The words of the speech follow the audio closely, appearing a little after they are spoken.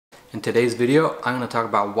In today's video, I'm going to talk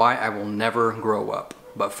about why I will never grow up.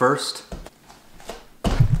 But first,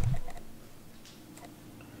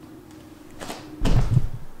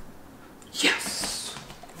 yes!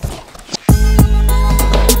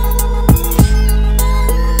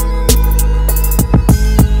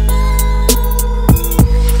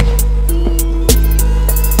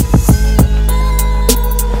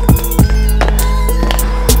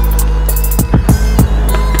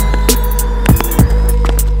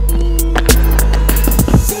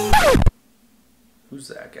 Who's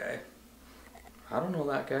that guy? I don't know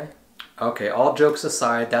that guy. Okay, all jokes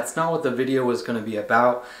aside, that's not what the video was going to be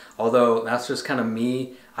about. Although that's just kind of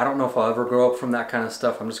me. I don't know if I'll ever grow up from that kind of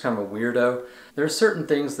stuff. I'm just kind of a weirdo. There's certain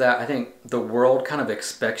things that I think the world kind of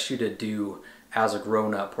expects you to do as a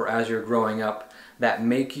grown-up or as you're growing up that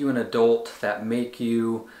make you an adult, that make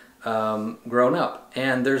you grown up.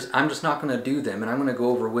 And I'm just not going to do them, and I'm going to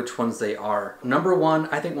go over which ones they are. Number one,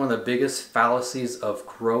 I think one of the biggest fallacies of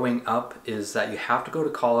growing up is that you have to go to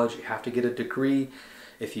college, you have to get a degree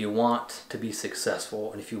if you want to be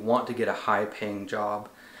successful and if you want to get a high-paying job.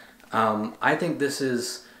 I think this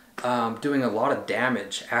is doing a lot of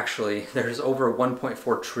damage, actually. There's over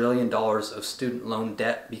 $1.4 trillion of student loan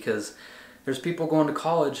debt because there's people going to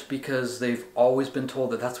college because they've always been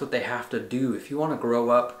told that that's what they have to do. If you want to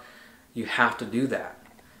grow up, you have to do that.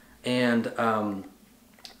 And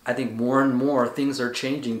I think more and more things are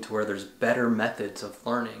changing to where there's better methods of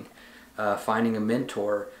learning. Finding a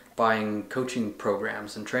mentor, buying coaching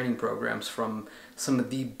programs and training programs from some of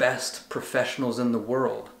the best professionals in the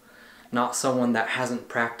world. Not someone that hasn't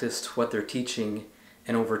practiced what they're teaching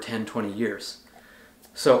in over 10, 20 years.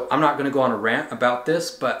 So I'm not going to go on a rant about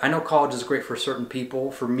this, but I know college is great for certain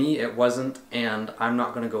people. For me, it wasn't, and I'm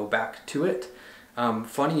not going to go back to it.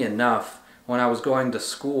 Funny enough, when I was going to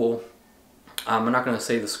school, I'm not going to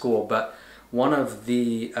say the school, but one of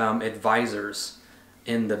the advisors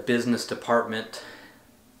in the business department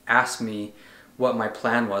asked me what my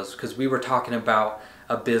plan was, because we were talking about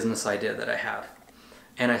a business idea that I had.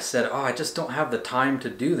 And I said, oh, I just don't have the time to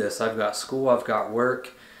do this. I've got school, I've got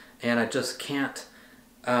work, and I just can't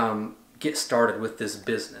get started with this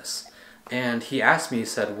business. And he asked me, he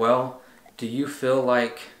said, well, do you feel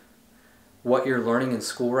like what you're learning in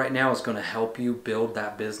school right now is going to help you build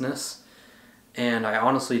that business? And I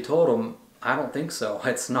honestly told him, I don't think so.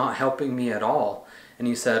 It's not helping me at all. And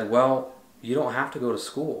he said, well, you don't have to go to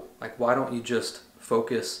school. Like, why don't you just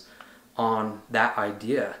focus on that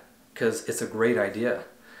idea? Because it's a great idea.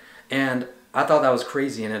 And I thought that was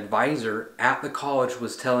crazy. An advisor at the college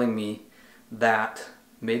was telling me that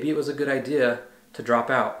maybe it was a good idea to drop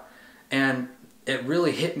out. And it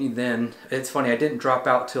really hit me then. It's funny, I didn't drop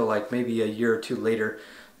out till like maybe a year or two later.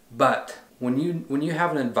 But when you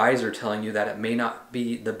have an advisor telling you that it may not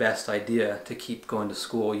be the best idea to keep going to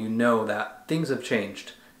school, you know that things have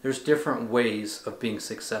changed. There's different ways of being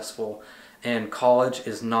successful, and college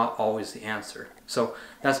is not always the answer. So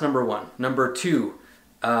that's number one. Number two,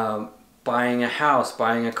 buying a house,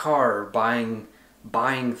 buying a car, buying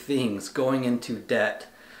things, going into debt.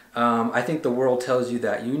 I think the world tells you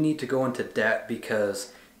that you need to go into debt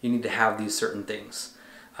because you need to have these certain things.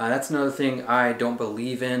 That's another thing I don't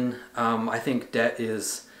believe in. I think debt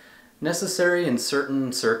is necessary in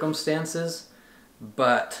certain circumstances,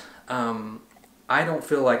 but I don't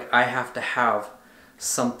feel like I have to have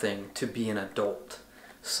something to be an adult.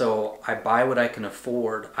 So I buy what I can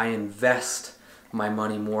afford. I invest my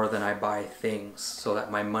money more than I buy things so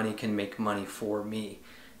that my money can make money for me.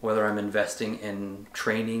 Whether I'm investing in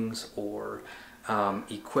trainings or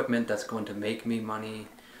equipment that's going to make me money,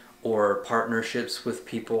 or partnerships with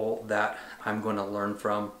people that I'm going to learn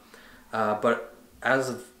from. But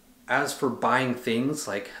as for buying things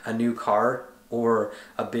like a new car or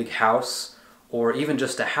a big house or even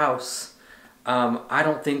just a house, I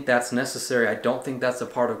don't think that's necessary. I don't think that's a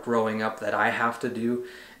part of growing up that I have to do,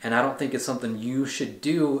 and I don't think it's something you should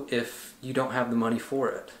do if you don't have the money for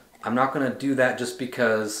it. I'm not going to do that just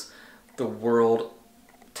because the world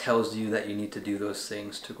tells you that you need to do those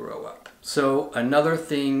things to grow up. So another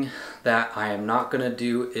thing that I am not going to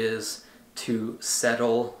do is to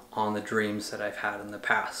settle on the dreams that I've had in the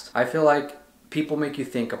past. I feel like people make you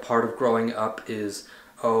think a part of growing up is,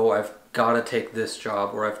 oh, I've got to take this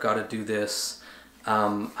job, or I've got to do this.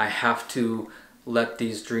 I have to let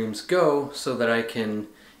these dreams go so that I can,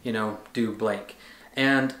 do blank.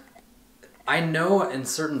 And I know in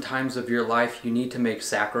certain times of your life you need to make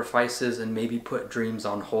sacrifices and maybe put dreams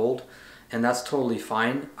on hold, and that's totally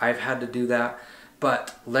fine. I've had to do that,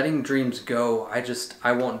 but letting dreams go,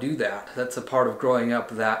 I won't do that. That's a part of growing up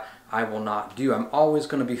that I will not do. I'm always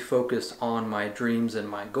going to be focused on my dreams and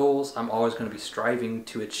my goals. I'm always going to be striving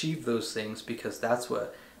to achieve those things because that's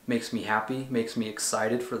what makes me happy, makes me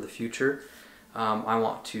excited for the future. I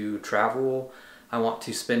want to travel. I want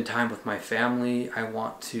to spend time with my family. I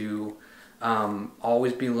want to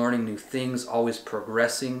always be learning new things, always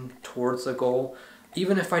progressing towards a goal.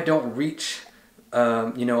 Even if I don't reach,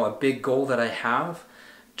 a big goal that I have,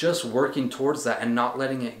 just working towards that and not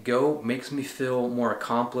letting it go makes me feel more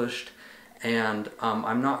accomplished, and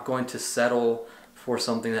I'm not going to settle for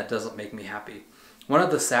something that doesn't make me happy. One of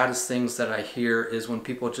the saddest things that I hear is when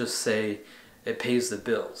people just say it pays the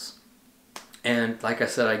bills. And like I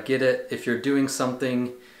said, I get it. If you're doing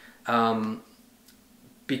something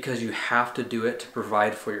because you have to do it to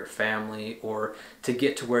provide for your family or to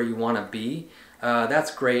get to where you want to be,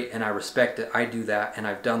 that's great and I respect it. I do that and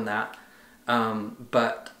I've done that.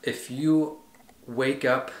 But if you wake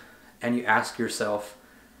up and you ask yourself,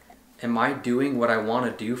 am I doing what I want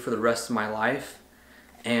to do for the rest of my life?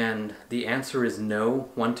 And the answer is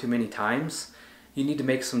no one too many times, you need to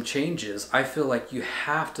make some changes. I feel like you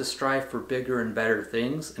have to strive for bigger and better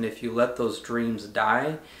things, and if you let those dreams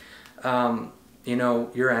die,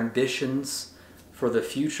 your ambitions for the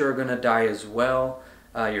future are going to die as well.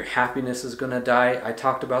 Your happiness is going to die. I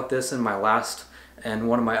talked about this in my last and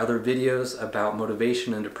one of my other videos about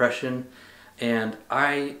motivation and depression, and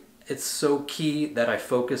it's so key that I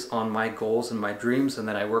focus on my goals and my dreams and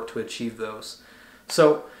that I work to achieve those.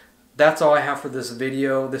 So that's all I have for this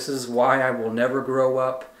video. This is why I will never grow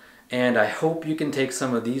up, and I hope you can take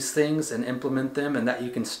some of these things and implement them, and that you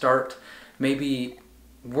can start maybe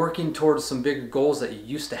working towards some bigger goals that you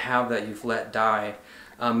used to have that you've let die.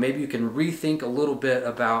 Maybe you can rethink a little bit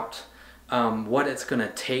about what it's going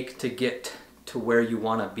to take to get to where you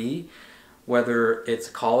want to be, whether it's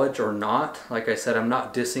college or not. Like I said, I'm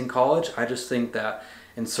not dissing college. I just think that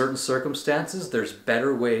in certain circumstances, there's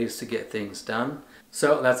better ways to get things done.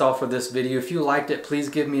 So that's all for this video. If you liked it, please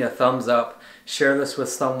give me a thumbs up. Share this with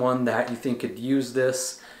someone that you think could use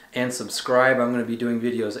this, and subscribe. I'm going to be doing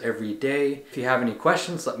videos every day. If you have any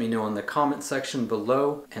questions, let me know in the comment section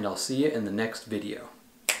below, and I'll see you in the next video.